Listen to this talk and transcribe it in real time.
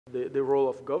the role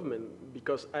of government,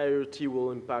 because IoT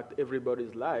will impact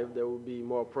everybody's life. There will be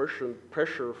more pressure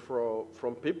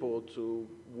from people to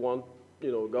want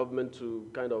government to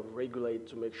kind of regulate,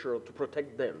 to make sure to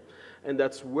protect them. And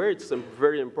that's where it's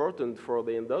very important for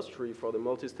the industry, for the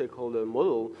multi-stakeholder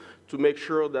model, to make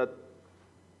sure that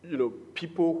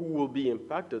people who will be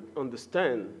impacted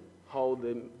understand how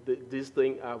these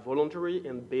things are voluntary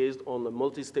and based on a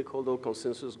multi-stakeholder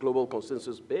consensus, global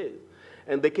consensus base.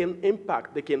 And they can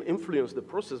impact, they can influence the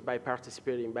process by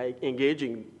participating, by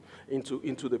engaging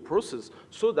into the process,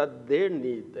 so that their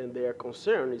need and their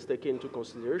concern is taken into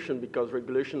consideration, because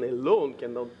regulation alone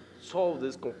cannot solve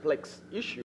this complex issue.